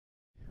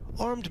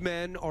Armed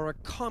men are a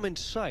common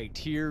sight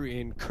here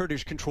in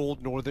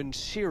Kurdish-controlled northern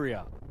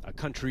Syria, a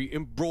country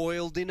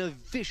embroiled in a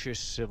vicious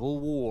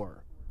civil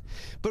war.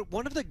 But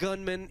one of the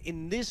gunmen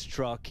in this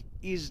truck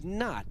is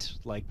not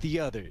like the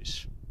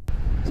others.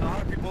 So how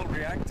do people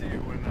react to you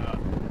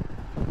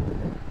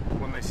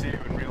when they see you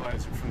and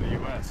realize you're from the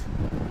U.S.?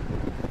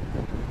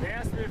 They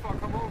asked me if I'll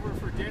come over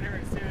for dinner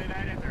and stay the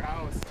night at their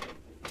house.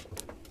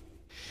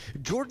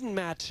 Jordan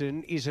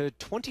Matson is a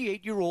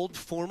 28-year-old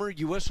former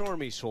U.S.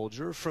 Army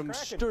soldier from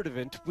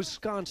Sturtevant,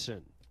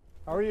 Wisconsin.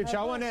 How are you,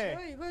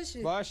 Chawane?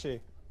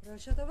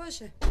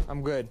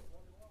 I'm good.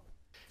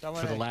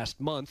 For the last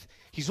month,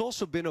 he's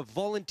also been a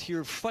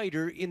volunteer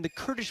fighter in the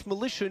Kurdish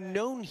militia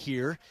known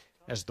here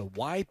as the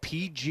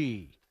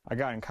YPG. I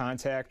got in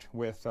contact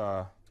with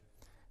the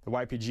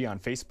YPG on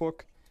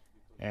Facebook,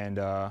 and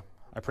I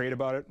prayed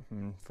about it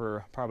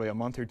for probably a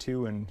month or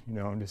two, and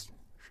just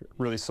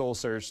really soul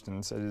searched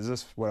and said, is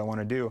this what I want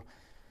to do?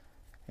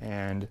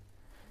 And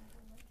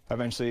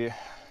eventually,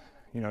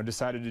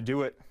 decided to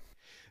do it.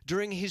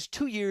 During his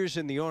 2 years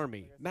in the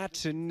Army,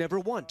 Matson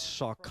never once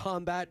saw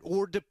combat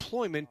or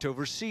deployment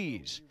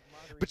overseas.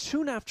 But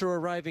soon after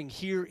arriving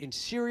here in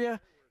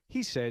Syria,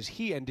 he says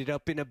he ended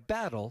up in a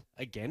battle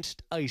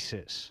against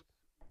ISIS.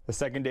 The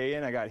second day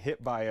in, I got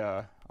hit by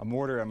a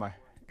mortar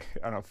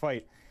on a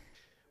fight.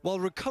 While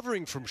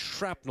recovering from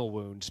shrapnel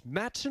wounds,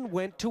 Matson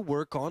went to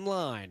work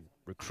online,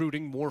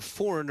 recruiting more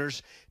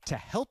foreigners to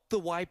help the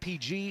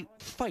YPG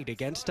fight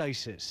against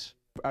ISIS.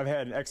 I've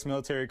had an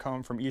ex-military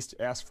come from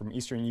ask from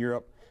Eastern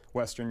Europe,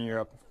 Western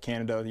Europe,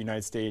 Canada, the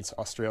United States,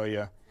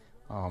 Australia,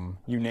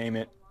 you name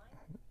it,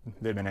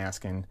 they've been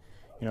asking.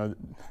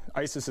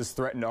 ISIS has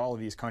threatened all of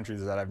these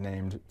countries that I've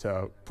named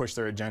to push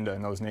their agenda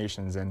in those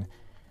nations, and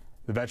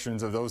the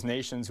veterans of those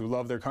nations who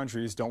love their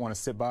countries don't want to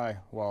sit by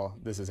while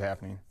this is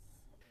happening.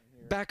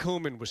 Back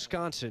home in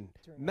Wisconsin,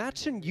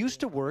 Matson used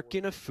to work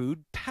in a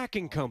food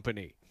packing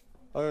company.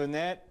 Other than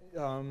that,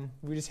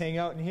 we just hang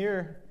out in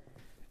here.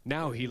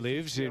 Now he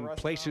lives in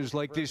places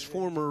like this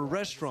former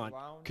restaurant,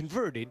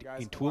 converted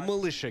into a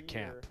militia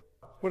camp.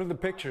 What are the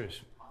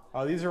pictures?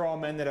 These are all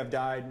men that have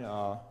died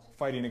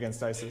fighting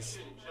against ISIS.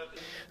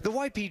 The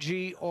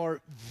YPG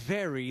are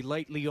very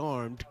lightly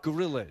armed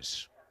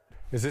guerrillas.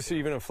 Is this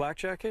even a flak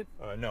jacket?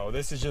 No,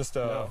 this is just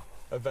a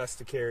vest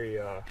to carry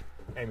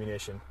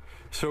ammunition.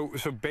 So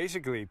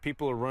basically,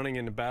 people are running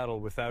into battle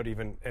without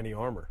even any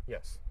armor?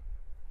 Yes.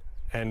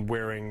 And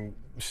wearing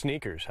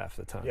sneakers half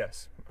the time?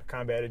 Yes,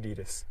 combat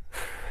Adidas.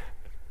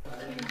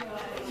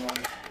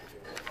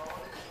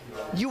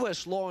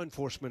 U.S. law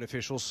enforcement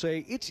officials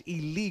say it's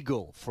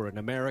illegal for an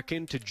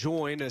American to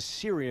join a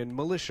Syrian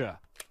militia.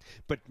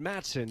 But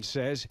Matson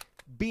says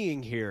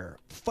being here,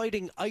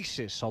 fighting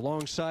ISIS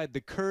alongside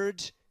the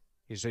Kurds,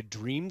 is a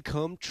dream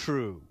come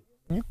true.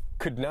 You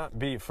could not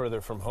be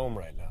further from home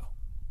right now.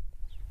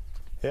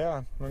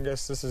 Yeah, I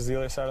guess this is the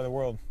other side of the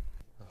world.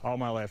 All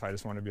my life I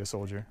just wanted to be a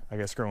soldier, I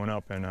guess, growing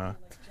up, and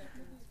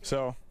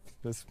so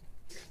this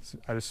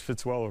I just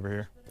fits well over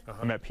here.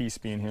 I'm at peace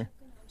being here.